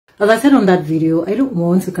As I said on that video, I don't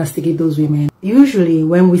want to castigate those women. Usually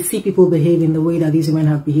when we see people behave in the way that these women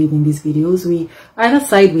have behaved in these videos, we either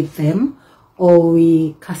side with them or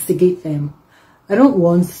we castigate them. I don't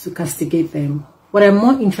want to castigate them. What I'm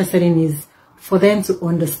more interested in is for them to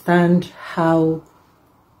understand how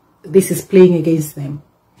this is playing against them.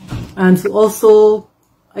 And to also,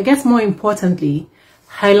 I guess more importantly,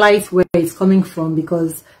 highlight where it's coming from,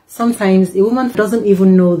 because sometimes a woman doesn't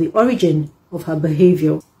even know the origin of her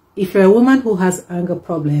behavior. If you're a woman who has anger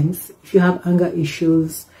problems, if you have anger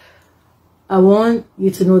issues, I want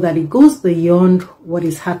you to know that it goes beyond what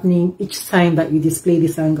is happening each time that you display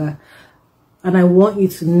this anger. And I want you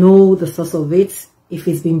to know the source of it, if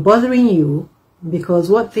it's been bothering you, because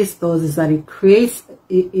what this does is that it creates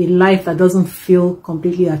a life that doesn't feel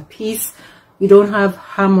completely at peace. You don't have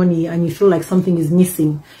harmony and you feel like something is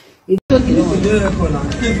missing.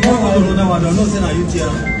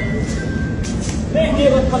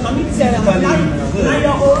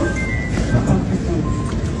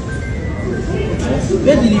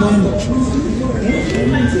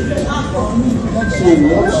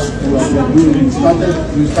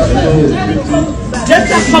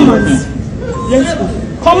 Just comments. Let's go.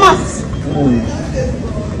 Comments.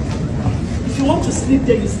 If you want to sleep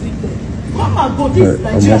there, you sleep there. Come and go. This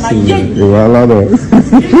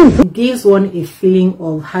It gives one a feeling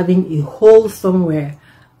of having a hole somewhere,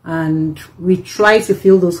 and we try to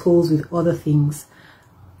fill those holes with other things.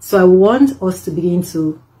 So I want us to begin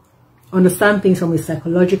to understand things from a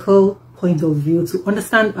psychological point of view, to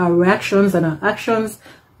understand our reactions and our actions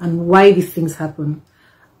and why these things happen.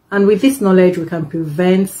 And with this knowledge, we can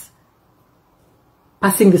prevent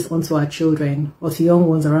passing this on to our children or to young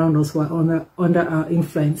ones around us who are under our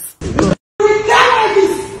influence. That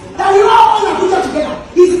we all want to put together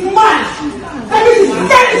is mad. That is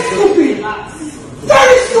very stupid.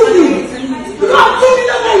 Very stupid. You have 2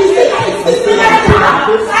 million that you say that it's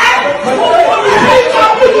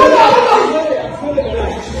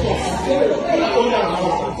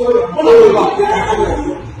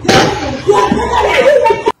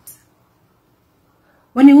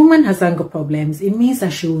When a woman has anger problems, it means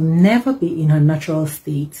that she will never be in her natural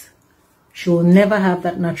state. She will never have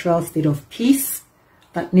that natural state of peace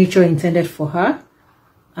that nature intended for her,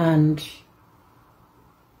 and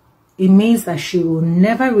it means that she will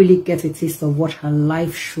never really get a taste of what her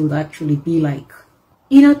life should actually be like.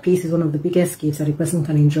 Inner peace is one of the biggest gifts that a person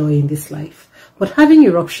can enjoy in this life, but having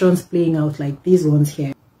eruptions playing out like these ones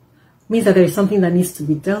here means that there is something that needs to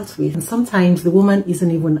be dealt with, and sometimes the woman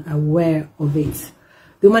isn't even aware of it.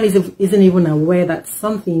 The woman isn't even aware that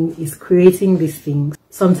something is creating these things.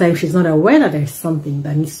 Sometimes she's not aware that there's something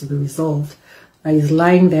that needs to be resolved, that is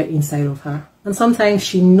lying there inside of her. And sometimes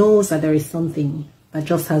she knows that there is something that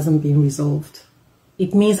just hasn't been resolved.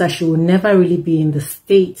 It means that she will never really be in the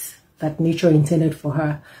state that nature intended for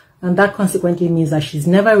her. And that consequently means that she's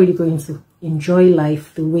never really going to enjoy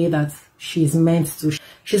life the way that she's meant to.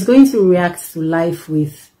 She's going to react to life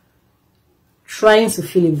with trying to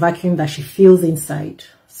fill a vacuum that she feels inside.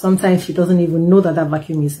 Sometimes she doesn't even know that that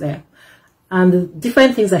vacuum is there. And the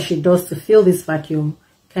different things that she does to fill this vacuum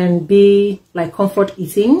can be like comfort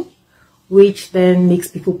eating, which then makes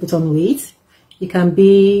people put on weight. It can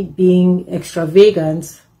be being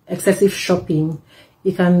extravagant, excessive shopping.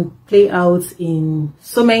 It can play out in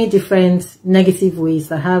so many different negative ways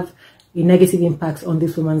that have a negative impact on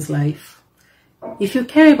this woman's life. If you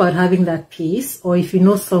care about having that peace, or if you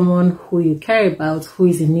know someone who you care about who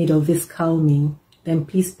is in need of this calming, then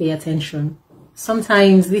please pay attention.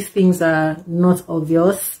 Sometimes these things are not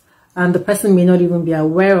obvious and the person may not even be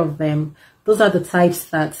aware of them. Those are the types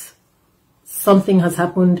that something has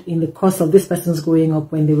happened in the course of this person's growing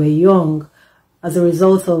up when they were young as a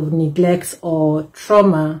result of neglect or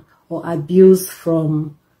trauma or abuse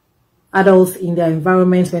from adults in their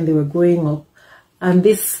environment when they were growing up. And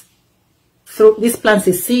this plants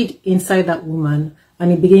a seed inside that woman,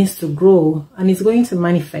 and it begins to grow, and it's going to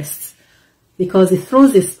manifest because it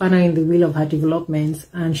throws a spanner in the wheel of her development,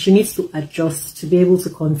 and she needs to adjust to be able to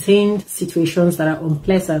contain situations that are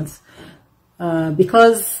unpleasant,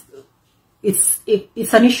 because it's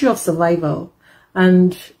an issue of survival,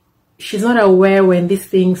 and she's not aware when this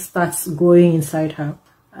thing starts growing inside her.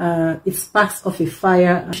 It sparks off a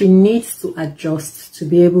fire. She needs to adjust to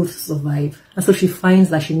be able to survive. And so she finds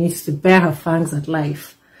that she needs to bear her fangs at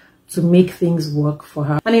life to make things work for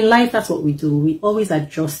her. And in life, that's what we do. We always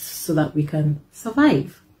adjust so that we can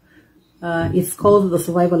survive. It's called the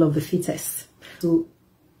survival of the fittest. So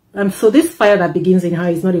this fire that begins in her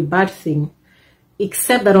is not a bad thing,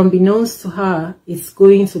 except that unbeknownst to her, it's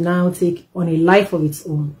going to now take on a life of its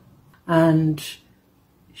own. And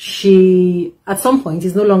she at some point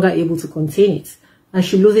is no longer able to contain it, and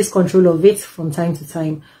she loses control of it from time to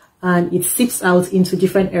time, and it seeps out into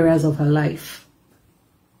different areas of her life.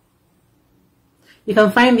 You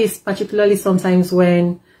can find this particularly sometimes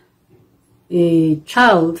when a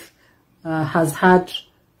child has had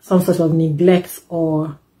some sort of neglect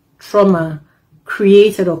or trauma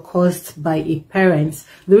created or caused by a parent.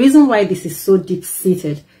 The reason why this is so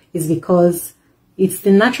deep-seated is because it's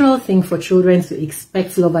the natural thing for children to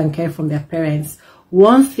expect love and care from their parents.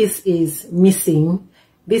 Once this is missing,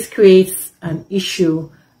 this creates an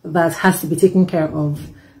issue that has to be taken care of.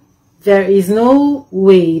 There is no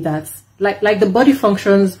way that, like the body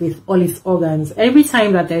functions with all its organs, every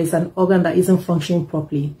time that there is an organ that isn't functioning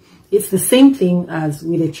properly, it's the same thing as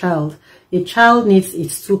with a child. A child needs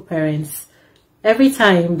its two parents. Every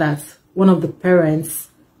time that one of the parents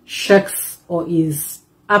shirks or is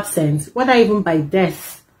absent, whether even by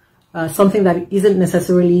death, something that isn't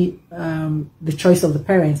necessarily the choice of the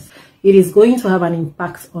parents, it is going to have an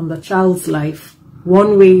impact on the child's life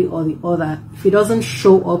one way or the other. If it doesn't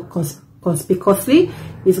show up conspicuously,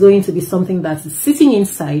 it's going to be something that's sitting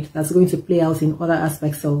inside that's going to play out in other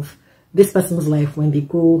aspects of this person's life when they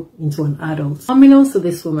grow into an adult. Unbeknownst to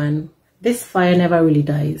this woman, this fire never really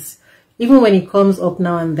dies. Even when it comes up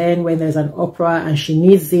now and then, when there's an opera and she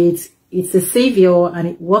needs it, it's a savior and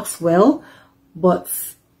it works well, but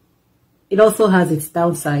it also has its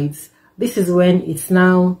downsides. This is when it's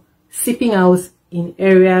now seeping out in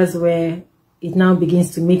areas where it now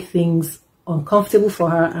begins to make things uncomfortable for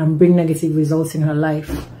her and bring negative results in her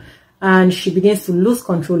life. And she begins to lose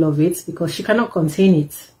control of it because she cannot contain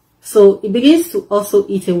it. So it begins to also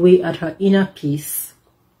eat away at her inner peace,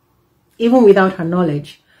 even without her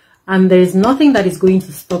knowledge. And there is nothing that is going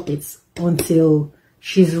to stop it until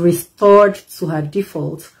she's restored to her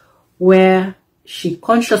default, where she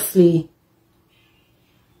consciously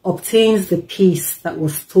obtains the peace that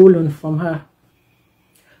was stolen from her.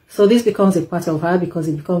 So this becomes a part of her because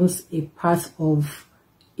it becomes a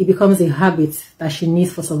habit that she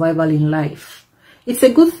needs for survival in life. It's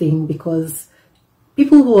a good thing because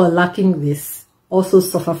people who are lacking this also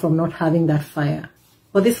suffer from not having that fire.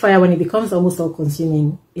 But this fire, when it becomes almost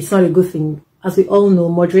all-consuming, it's not a good thing. As we all know,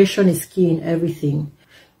 moderation is key in everything.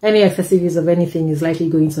 Any excessive use of anything is likely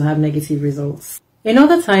going to have negative results.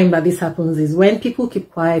 Another time that this happens is when people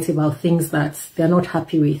keep quiet about things that they're not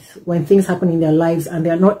happy with. When things happen in their lives and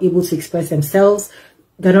they're not able to express themselves,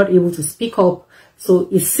 they're not able to speak up. So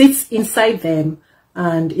it sits inside them,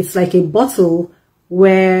 and it's like a bottle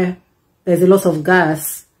where there's a lot of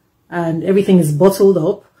gas and everything is bottled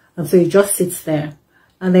up, and so it just sits there.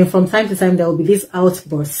 And then from time to time, there will be these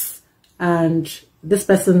outbursts, and this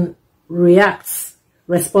person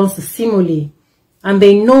responds to stimuli, and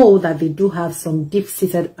they know that they do have some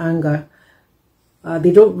deep-seated anger.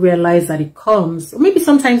 They don't realize that it comes, or maybe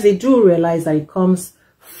sometimes they do realize that it comes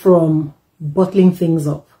from bottling things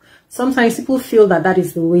up. Sometimes people feel that that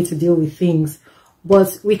is the way to deal with things,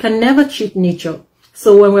 but we can never cheat nature.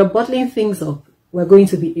 So when we're bottling things up, we're going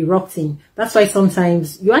to be erupting. That's why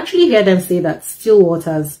sometimes you actually hear them say that still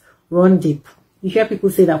waters run deep. You hear people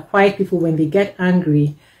say that quiet people, when they get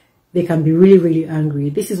angry, they can be really, really angry.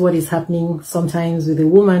 This is what is happening sometimes with a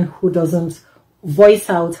woman who doesn't voice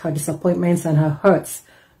out her disappointments and her hurts.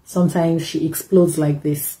 Sometimes she explodes like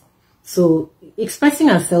this. So expressing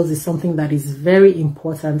ourselves is something that is very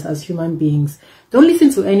important as human beings. Don't listen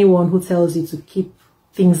to anyone who tells you to keep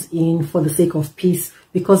things in for the sake of peace,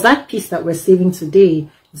 because that peace that we're saving today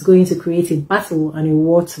is going to create a battle and a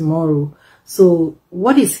war tomorrow. So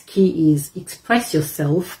what is key is express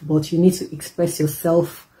yourself, but you need to express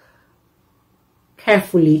yourself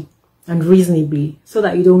carefully and reasonably so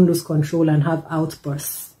that you don't lose control and have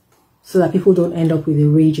outbursts, so that people don't end up with a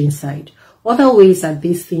rage inside. Other ways that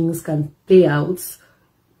these things can play out,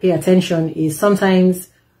 pay attention, is sometimes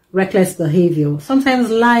reckless behavior, sometimes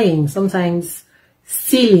lying, sometimes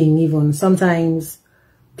stealing even, sometimes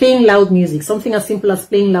playing loud music. Something as simple as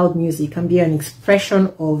playing loud music can be an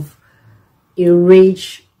expression of a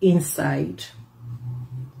rage inside.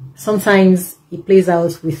 Sometimes it plays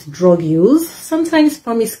out with drug use, sometimes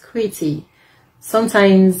promiscuity,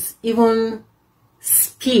 sometimes even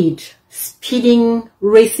speeding,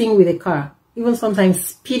 racing with a car, even sometimes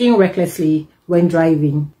speeding recklessly when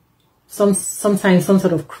driving, sometimes some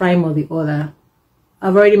sort of crime or the other.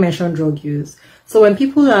 I've already mentioned drug use. So when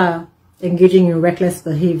people are engaging in reckless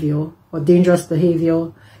behavior or dangerous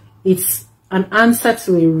behavior, it's an answer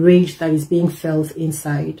to a rage that is being felt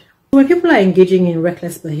inside. When people are engaging in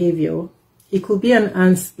reckless behavior, it could be an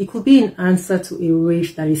answer to a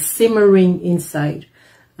rage that is simmering inside,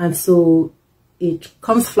 and so it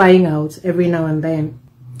comes flying out every now and then.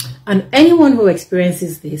 And anyone who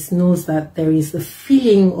experiences this knows that there is the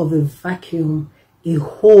feeling of a vacuum, a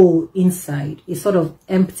hole inside, a sort of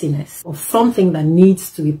emptiness of something that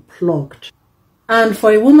needs to be plugged. And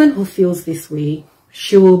for a woman who feels this way,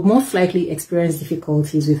 she will most likely experience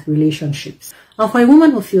difficulties with relationships. And for a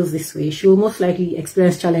woman who feels this way, she will most likely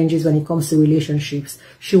experience challenges when it comes to relationships.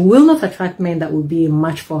 She will not attract men that will be a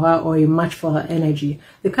match for her or a match for her energy.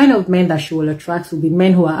 The kind of men that she will attract will be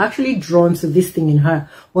men who are actually drawn to this thing in her.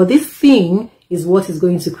 Well, this thing is what is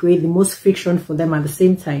going to create the most friction for them at the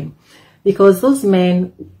same time. Because those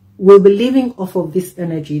men will be living off of this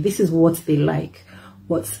energy. This is what they like.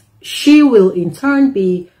 But she will in turn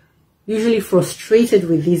be usually frustrated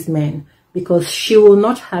with these men because she will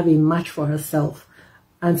not have a match for herself.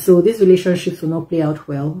 And so these relationships will not play out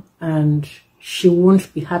well and she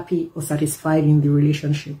won't be happy or satisfied in the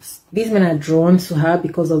relationships. These men are drawn to her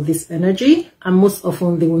because of this energy, and most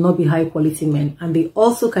often they will not be high quality men, and they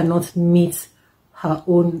also cannot meet her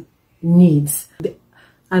own needs.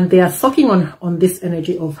 And they are sucking on this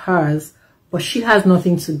energy of hers, but she has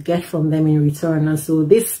nothing to get from them in return. And so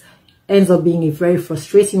this ends up being a very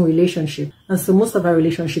frustrating relationship. And so most of our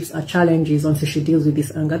relationships are challenges until she deals with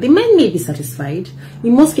this anger. The men may be satisfied.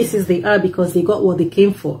 In most cases they are, because they got what they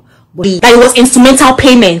came for. But that it was instrumental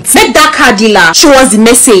payment. Make that car dealer show us the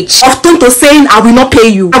message of Tonto saying, I will not pay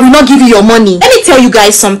you, I will not give you your money. Let me tell you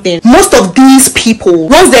guys something. Most of these people,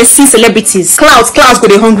 once they see celebrities, clouds go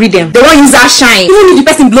they hungry them. They won't use that shine. Even if the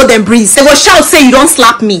person blow them breeze, they will shout, say you don't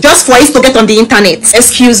slap me, just for it to get on the internet.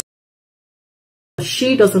 Excuse me.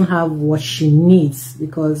 She doesn't have what she needs,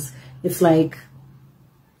 because it's like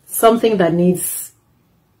something that needs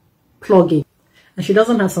plugging, and she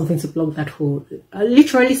doesn't have something to plug that hole.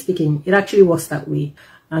 Literally speaking, it actually works that way.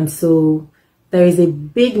 And so there is a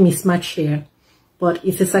big mismatch here, but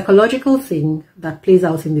it's a psychological thing that plays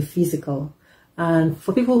out in the physical. And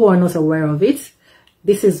for people who are not aware of it,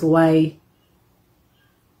 this is why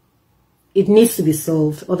it needs to be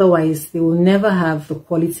solved. Otherwise, they will never have the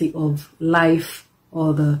quality of life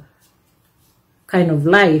or the kind of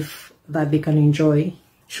life that they can enjoy.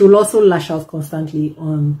 She will also lash out constantly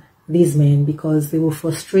on these men because they will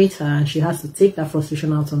frustrate her, and she has to take that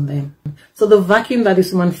frustration out on them. So the vacuum that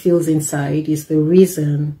this woman feels inside is the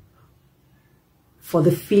reason for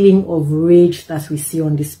the feeling of rage that we see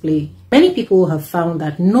on display. Many people have found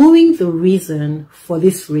that knowing the reason for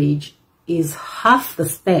this rage is half the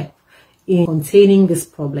step in containing this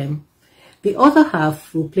problem. The other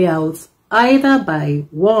half will play out either by,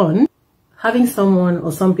 one, having someone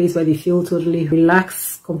or some place where they feel totally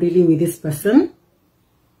relaxed completely with this person,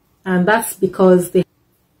 and that's because the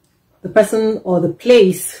person or the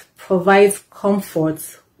place provides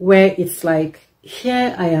comfort where it's like,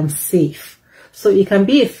 here I am safe. So it can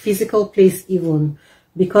be a physical place even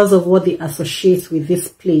because of what they associate with this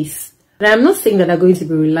place. And I'm not saying that they're going to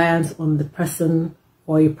be reliant on the person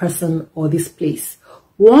or a person or this place.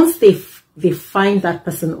 Once they find that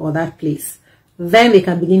person or that place, then they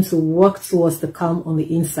can begin to work towards the calm on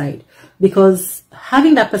the inside, because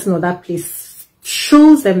having that person or that place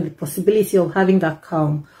shows them the possibility of having that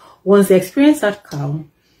calm. Once they experience that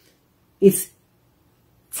calm, it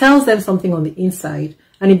tells them something on the inside,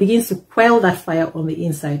 and it begins to quell that fire on the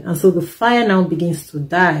inside. And so the fire now begins to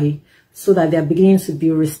die, so that they're beginning to be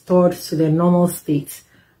restored to their normal state.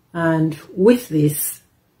 And with this,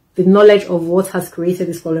 the knowledge of what has created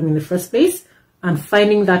this problem in the first place and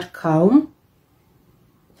finding that calm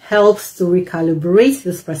helps to recalibrate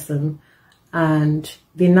this person, and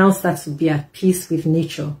they now start to be at peace with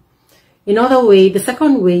nature. Another way, the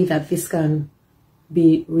second way that this can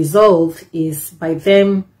be resolved is by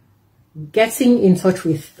them getting in touch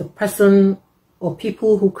with the person or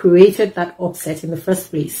people who created that upset in the first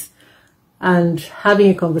place and having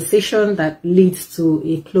a conversation that leads to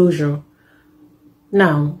a closure.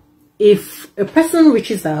 Now, if a person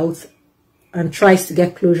reaches out and tries to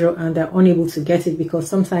get closure and they're unable to get it, because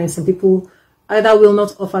sometimes some people either will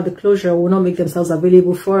not offer the closure, will not make themselves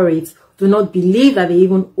available for it, do not believe that they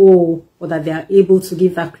even owe or that they are able to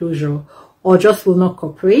give that closure, or just will not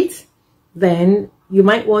cooperate, then you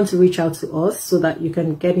might want to reach out to us so that you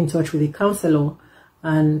can get in touch with a counselor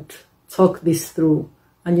and talk this through,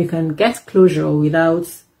 and you can get closure without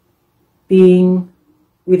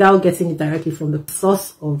getting it directly from the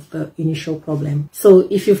source of the initial problem. So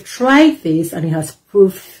if you've tried this and it has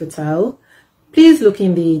proved futile, please look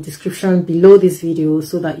in the description below this video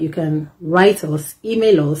so that you can write us,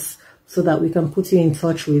 email us, so that we can put you in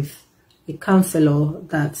touch with a counselor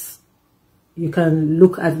that you can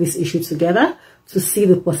look at this issue together to see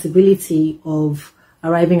the possibility of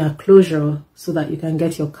arriving at closure so that you can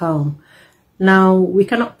get your calm. Now, we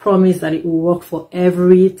cannot promise that it will work for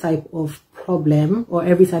every type of problem or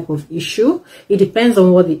every type of issue. It depends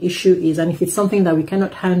on what the issue is, and if it's something that we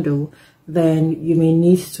cannot handle, then you may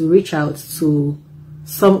need to reach out to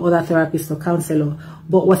some other therapist or counselor.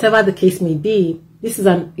 But whatever the case may be, this is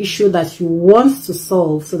an issue that you want to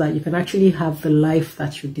solve so that you can actually have the life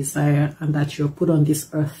that you desire and that you're put on this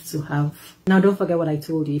earth to have. Now, don't forget what I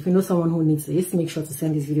told you. If you know someone who needs this, make sure to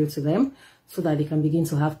send this video to them so that they can begin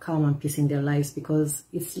to have calm and peace in their lives, because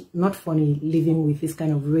it's not funny living with this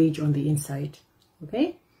kind of rage on the inside.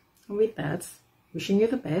 Okay? And with that, wishing you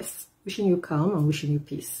the best, wishing you calm, and wishing you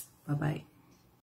peace. Bye-bye.